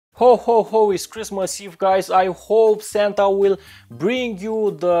Ho ho ho, it's Christmas Eve, guys. I hope Santa will bring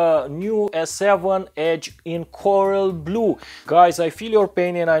you the new S7 Edge in coral blue. Guys, I feel your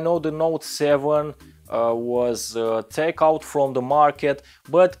pain and I know the Note 7 was take out from the market,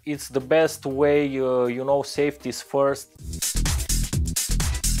 but it's the best way, you know, safety is first.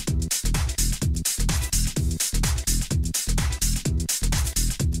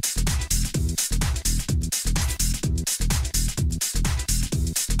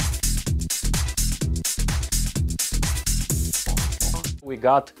 We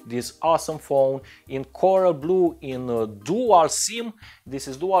got this awesome phone in coral blue in dual SIM. This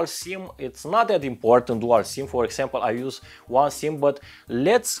is dual SIM. It's not that important dual SIM. For example, I use one SIM, but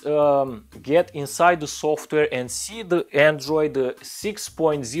let's get inside the software and see the Android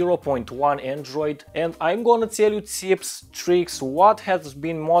 6.0.1 Android, and I'm gonna tell you tips, tricks, what has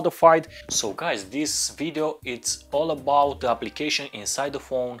been modified. So guys, this video it's all about the application inside the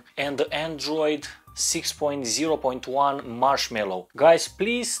phone and the Android 6.0.1 Marshmallow. Guys,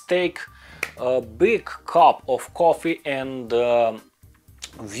 please take a big cup of coffee and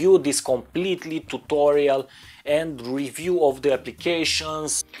view this completely tutorial and review of the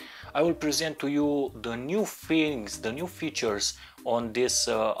applications. I will present to you the new things, the new features on this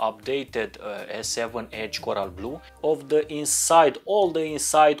updated S7 Edge Coral Blue, of the inside, all the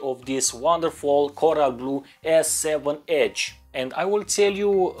inside of this wonderful Coral Blue S7 Edge. And I will tell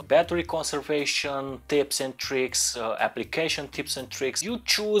you battery conservation tips and tricks, application tips and tricks. You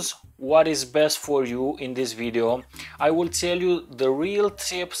choose what is best for you in this video. I will tell you the real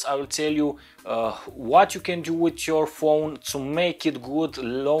tips. I will tell you what you can do with your phone to make it good,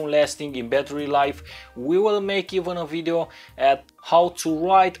 long lasting in battery life. We will make even a video at how to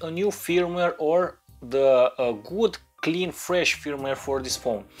write a new firmware or the good, clean, fresh firmware for this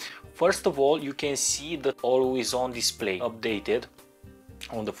phone. First of all, you can see the always on display updated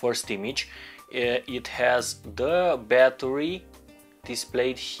on the first image. It has the battery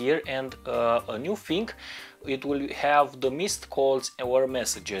displayed here, and a new thing, it will have the missed calls or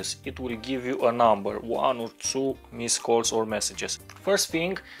messages. It will give you a number, 1 or 2 missed calls or messages. First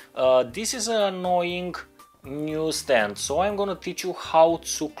thing, this is an annoying new stand, so I'm gonna teach you how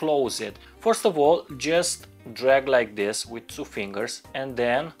to close it. First of all, just drag like this with 2 fingers and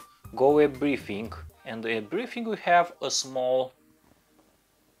then go everything, and everything we have a small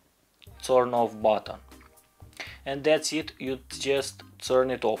turn off button, and that's it. You just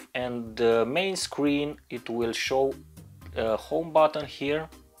turn it off, and the main screen it will show a home button here,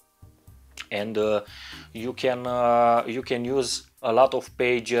 and you can use a lot of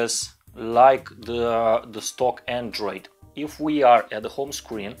pages like the stock Android. If we are at the home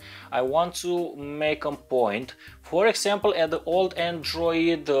screen, I want to make a point. For example, at the old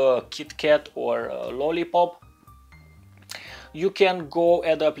Android KitKat or Lollipop, you can go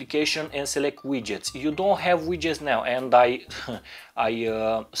at the application and select widgets. You don't have widgets now, and I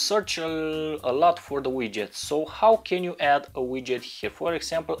search a lot for the widgets. So how can you add a widget here? For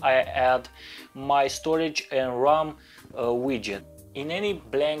example, I add my storage and RAM widget. In any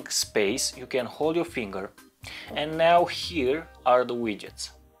blank space, you can hold your finger, and now here are the widgets,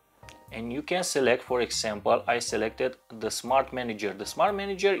 and you can select. For example, I selected the Smart Manager. The Smart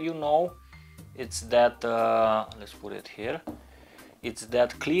Manager, you know, it's that let's put it here, it's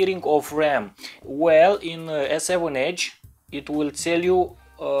that clearing of RAM. Well, in S7 Edge it will tell you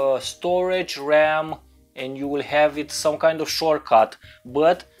storage, RAM, and you will have it some kind of shortcut,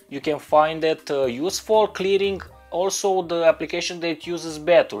 but you can find it useful clearing also the application that uses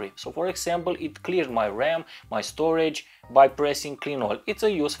battery. So for example, it cleared my RAM, my storage by pressing clean all. It's a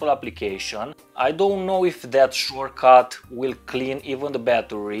useful application. I don't know if that shortcut will clean even the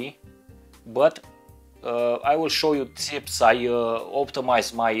battery, but I will show you tips. I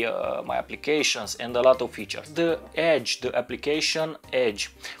optimize my applications and a lot of features. The Edge, the application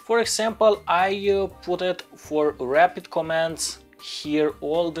Edge. For example, I put it for rapid commands. Here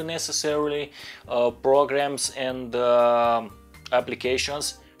all the necessary programs and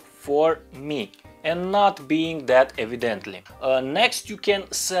applications for me, and not being that evidently. Next, you can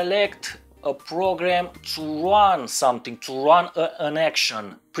select a program to run something, to run an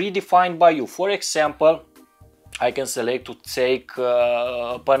action predefined by you. For example, I can select to take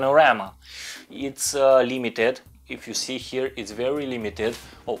panorama. It's limited. If you see here, it's very limited.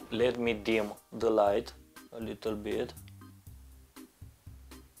 Oh, let me dim the light a little bit.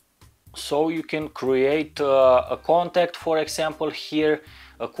 So you can create a contact, for example, here,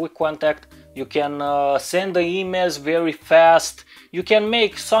 a quick contact. You can send the emails very fast. You can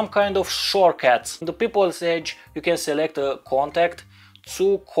make some kind of shortcuts. In the People's Edge, you can select a contact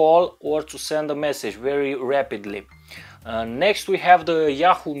to call or to send a message very rapidly. Next we have the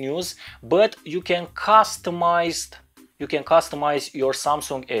Yahoo News, but you can customize your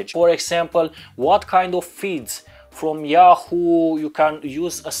Samsung Edge. For example, what kind of feeds from Yahoo you can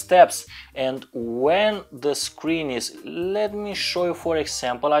use as steps, and when the screen is, let me show you. For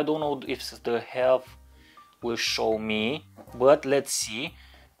example, I don't know if the help will show me, but let's see.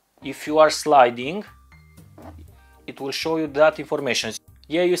 If you are sliding, it will show you that information.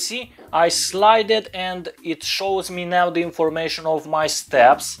 Yeah, you see, I slide it and it shows me now the information of my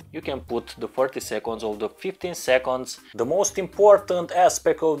steps. You can put the 30 seconds or the 15 seconds. The most important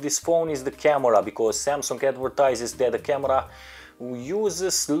aspect of this phone is the camera, because Samsung advertises that the camera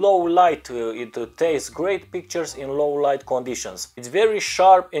uses low light. It takes great pictures in low light conditions. It's very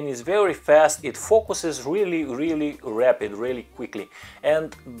sharp and it's very fast. It focuses really rapid, really quickly,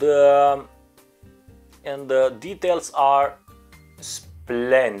 and the details are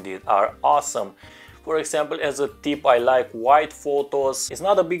splendid, are awesome. For example, as a tip, I like wide photos. It's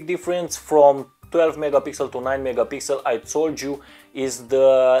not a big difference from 12 megapixel to 9 megapixel. I told you, is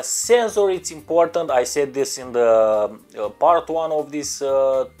the sensor. It's important. I said this in the part 1 of this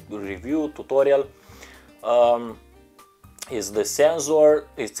review tutorial. Is the sensor.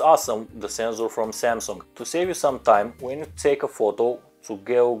 It's awesome, the sensor from Samsung. To save you some time, when you take a photo, to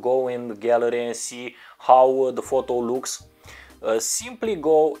go in the gallery and see how the photo looks, simply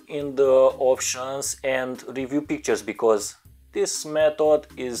go in the options and review pictures, because this method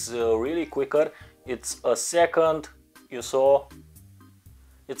is really quicker. It's a second, you saw,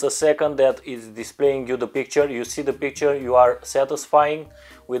 it's a second that is displaying you the picture. You see the picture, you are satisfying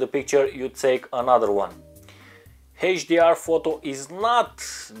with the picture, you take another one. HDR photo is not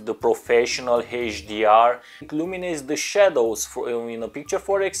the professional HDR. It illuminates the shadows in a picture.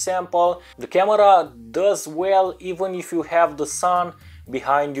 For example, the camera does well even if you have the sun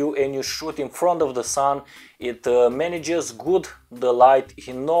behind you and you shoot in front of the sun. It manages good the light.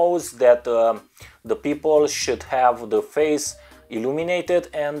 He knows that the people should have the face illuminated,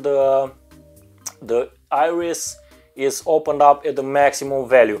 and the iris is opened up at the maximum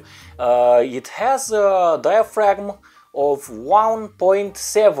value. It has a diaphragm of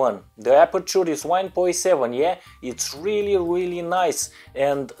 1.7. The aperture is 1.7. yeah, it's really nice.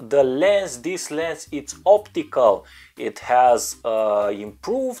 And the lens, this lens, it's optical. It has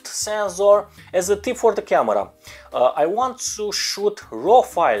improved sensor. As a tip for the camera, I want to shoot raw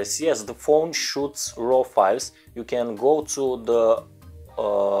files. Yes, the phone shoots raw files. You can go to the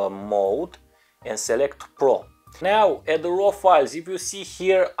mode and select Pro. Now at the raw files, if you see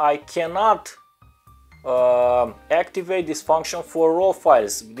here, I cannot activate this function for raw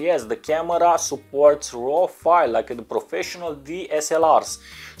files. Yes, the camera supports raw file like the professional DSLRs.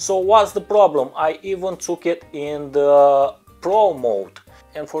 So what's the problem? I even took it in the Pro mode.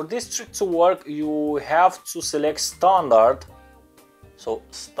 And for this trick to work, you have to select standard. So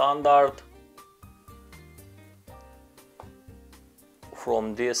standard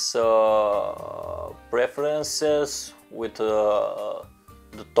from this preferences with the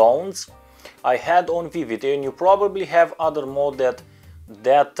tones. I had on vivid, and you probably have other mode that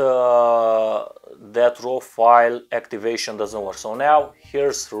raw file activation doesn't work. So now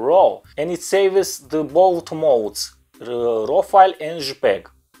here's raw, and it saves the both modes, raw file and JPEG.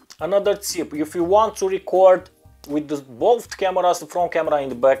 Another tip: if you want to record with both cameras, the front camera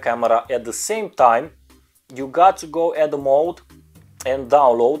and the back camera at the same time, you got to go at the mode and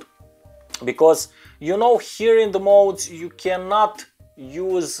download, because you know here in the modes you cannot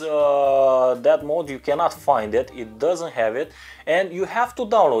use that mode, you cannot find it, it doesn't have it, and you have to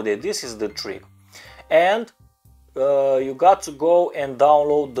download it. This is the trick. And you got to go and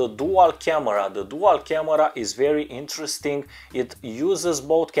download the dual camera. The dual camera is very interesting. It uses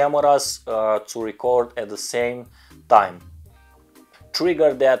both cameras to record at the same time.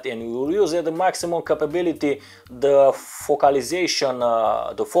 Trigger that and you will use at the maximum capability the focalization,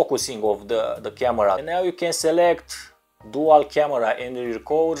 the focusing of the camera. And now you can select dual camera and it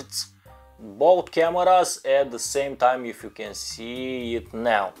records both cameras at the same time, if you can see it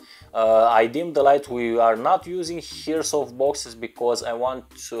now. I dimmed the light. We are not using here soft boxes because I want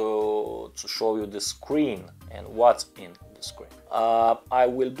to show you the screen and what's in the screen. I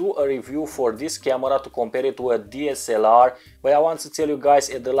will do a review for this camera to compare it to a DSLR, but I want to tell you guys,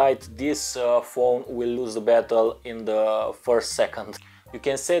 at the light this phone will lose the battle in the first second. You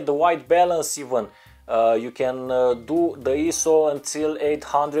can set the white balance even. You can do the ISO until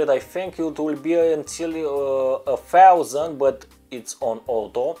 800. I think it will be until 1000, but it's on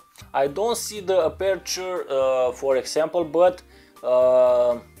auto. I don't see the aperture for example, but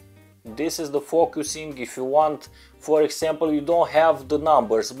this is the focusing. If you want, for example, you don't have the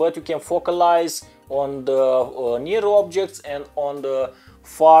numbers, but you can focalize on the near objects and on the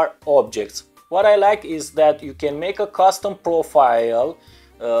far objects. What I like is that you can make a custom profile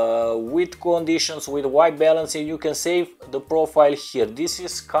with conditions, with white balance, and you can save the profile here. This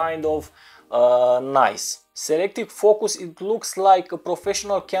is kind of nice. Selective focus, it looks like a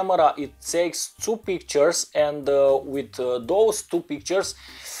professional camera. It takes two pictures, and with those two pictures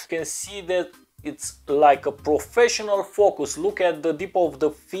you can see that it's like a professional focus. Look at the depth of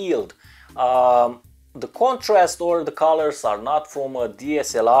the field. The contrast or the colors are not from a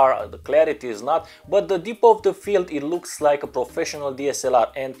DSLR, the clarity is not, but the depth of the field, it looks like a professional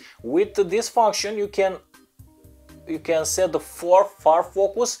DSLR. And with this function you can set the far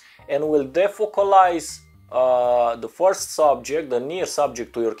focus and will defocalize the first subject, the near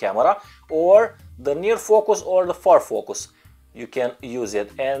subject to your camera, or the near focus or the far focus. You can use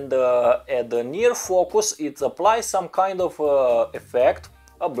it, and at the near focus it applies some kind of effect,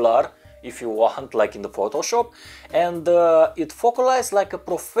 a blur if you want, like in the Photoshop, and it focalizes like a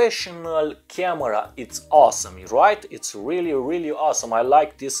professional camera. It's awesome, right? It's really awesome. I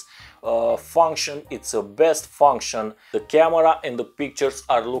like this function. It's a best function. The camera and the pictures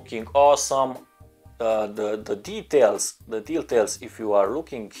are looking awesome. The details, if you are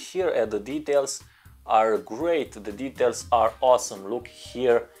looking here at the details, are great. The details are awesome. Look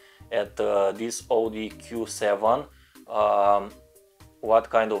here at this Audi Q7.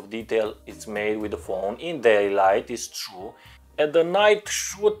 What kind of detail it's made with the phone. In daylight is true. At the night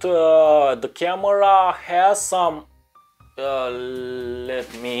shoot, the camera has some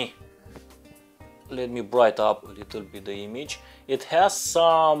let me bright up a little bit the image. It has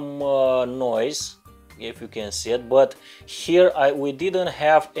some noise, if you can see it, but here we didn't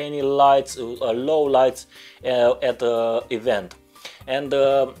have any lights, low lights at the event, and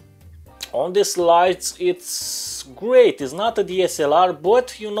on these lights it's great. It's not a DSLR,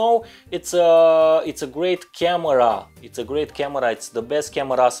 but you know, it's a great camera. It's a great camera. It's the best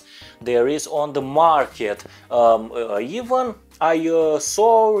cameras there is on the market. Even I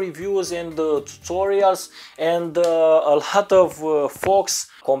saw reviews and tutorials, and a lot of folks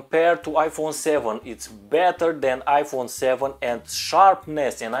compared to iPhone 7. It's better than iPhone 7, and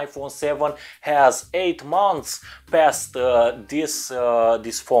sharpness, and iPhone 7 has 8 months past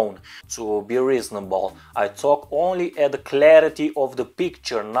this phone. To be reasonable, I talk only at the clarity of the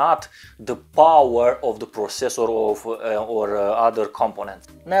picture, not the power of the processor or other components.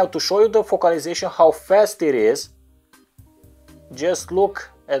 Now, to show you the focalization, how fast it is, just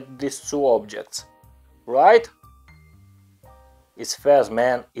look at these two objects, right? It's fast,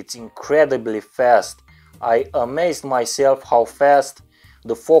 man. It's incredibly fast. I amazed myself how fast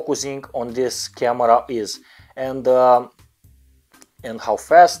the focusing on this camera is, and how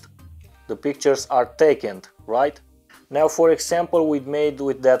fast the pictures are taken, right? Now, for example, we made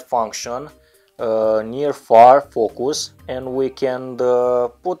with that function near far focus, and we can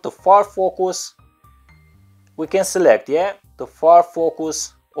put the far focus. We can select, yeah, the far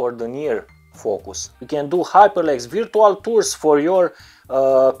focus or the near focus. You can do hyperlapse, virtual tours for your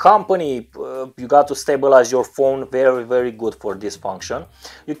company. You got to stabilize your phone. Very good for this function.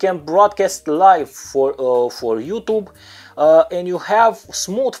 You can broadcast live for YouTube, and you have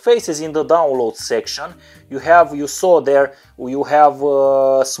smooth faces in the download section. You saw there, you have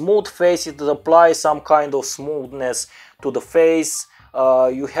smooth face. It applies some kind of smoothness to the face.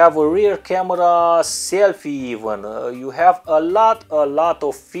 You have a rear camera selfie even. You have a lot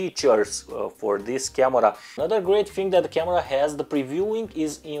of features for this camera. Another great thing that the camera has, the previewing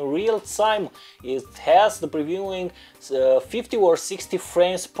is in real time. It has the previewing 50 or 60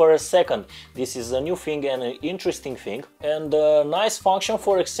 frames per second. This is a new thing and an interesting thing, and a nice function.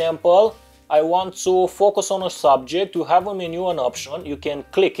 For example, I want to focus on a subject. You have a menu, an option. You can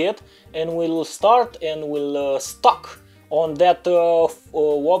click it and will start and will stuck on that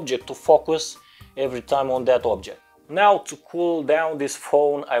object to focus every time on that object. Now, to cool down this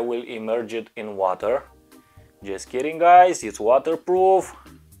phone, I will immerse it in water. Just kidding, guys, it's waterproof.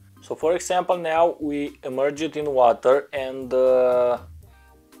 So for example, now we immerse it in water, and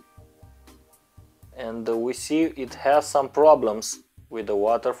we see it has some problems with the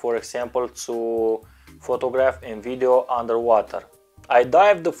water. For example, to photograph and video underwater. I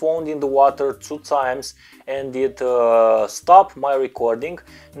dived the phone in the water 2 times and it stopped my recording.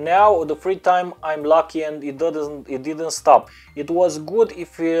 Now the free time, I'm lucky, and it didn't stop. It was good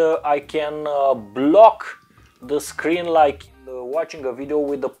if I can block the screen like watching a video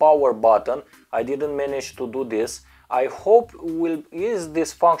with the power button. I didn't manage to do this. I hope is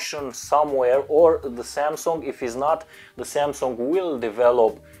this function somewhere, or the Samsung. If it's not, the Samsung will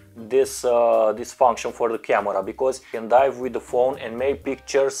develop this function for the camera, because you can dive with the phone and make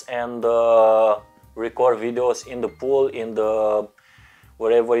pictures and record videos in the pool, in the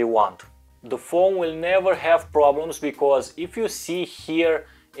wherever you want. The phone will never have problems, because if you see here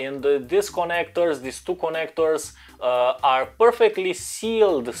in these connectors, these two connectors are perfectly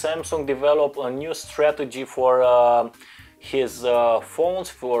sealed. Samsung developed a new strategy for his phones,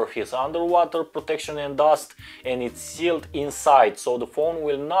 for his underwater protection and dust, and it's sealed inside, so the phone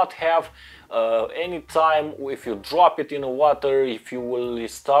will not have any time if you drop it in the water, if you will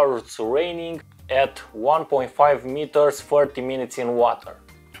start raining at 1.5 meters 30 minutes in water.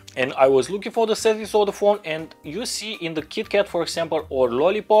 And I was looking for the settings of the phone, and you see in the KitKat, for example, or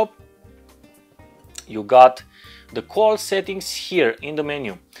Lollipop, you got the call settings here in the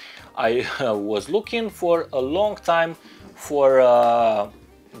menu. I was looking for a long time for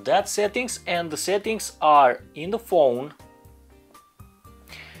that settings, and the settings are in the phone,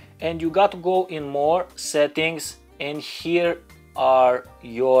 and you got to go in more settings, and here are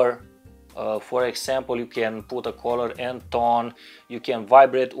your for example, you can put a color and tone, you can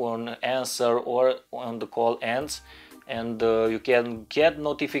vibrate on answer or on the call ends, and you can get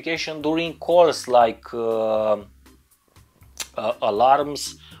notification during calls, like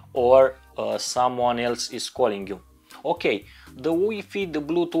alarms, or someone else is calling you. Okay, the Wi-Fi, the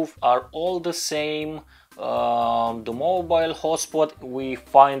Bluetooth are all the same. The mobile hotspot, we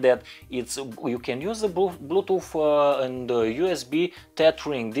find that you can use the Bluetooth and the USB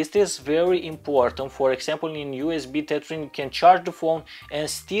tethering. This is very important. For example, in USB tethering you can charge the phone and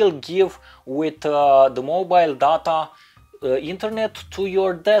still give with the mobile data internet to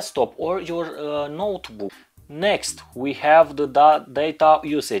your desktop or your notebook. Next, we have the data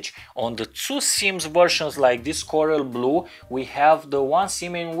usage. On the two SIMs versions, like this Coral Blue, we have the one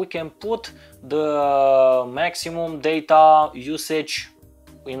SIM, and we can put the maximum data usage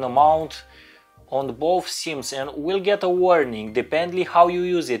in amount on both SIMs, and we'll get a warning depending how you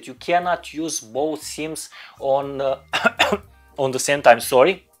use it. You cannot use both SIMs on on the same time.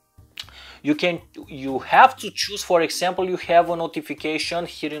 Sorry. You have to choose. For example, you have a notification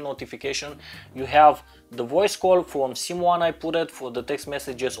here. In notification you have the voice call from SIM1, I put it for the text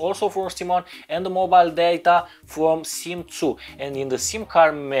messages also from SIM1, and the mobile data from SIM2. And in the SIM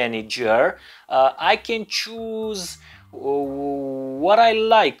card manager I can choose what I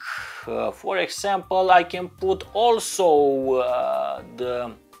like. For example, I can put also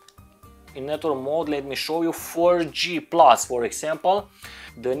the in network mode, let me show you 4G plus, for example,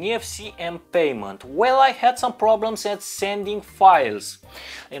 the NFC and payment. Well, I had some problems at sending files.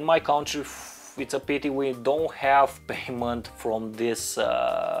 In my country, it's a pity we don't have payment from this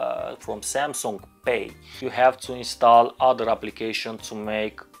from Samsung Pay. You have to install other application to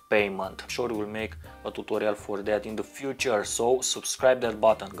make payment. I'm sure we'll make a tutorial for that in the future, so subscribe that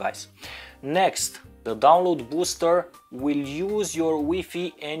button, guys. Next, the download booster will use your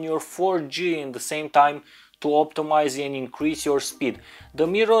Wi-Fi and your 4G in the same time to optimize and increase your speed. The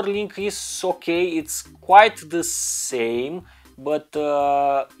mirror link is okay, it's quite the same, but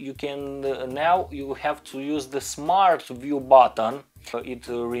you can now you have to use the smart view button. It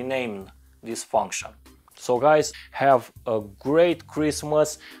renamed this function. So guys, have a great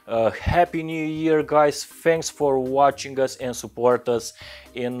Christmas, happy new year, guys. Thanks for watching us and support us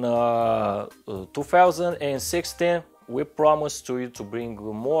in 2016. We promise to you to bring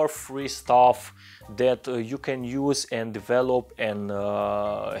more free stuff that you can use and develop and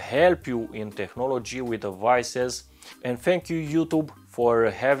help you in technology with devices. And thank you, YouTube,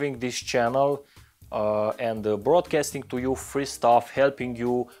 for having this channel and broadcasting to you free stuff, helping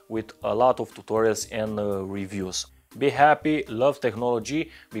you with a lot of tutorials and reviews. Be happy, love technology,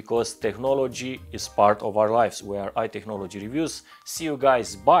 because technology is part of our lives. We are iTechnology Reviews. See you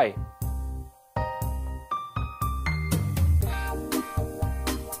guys, bye!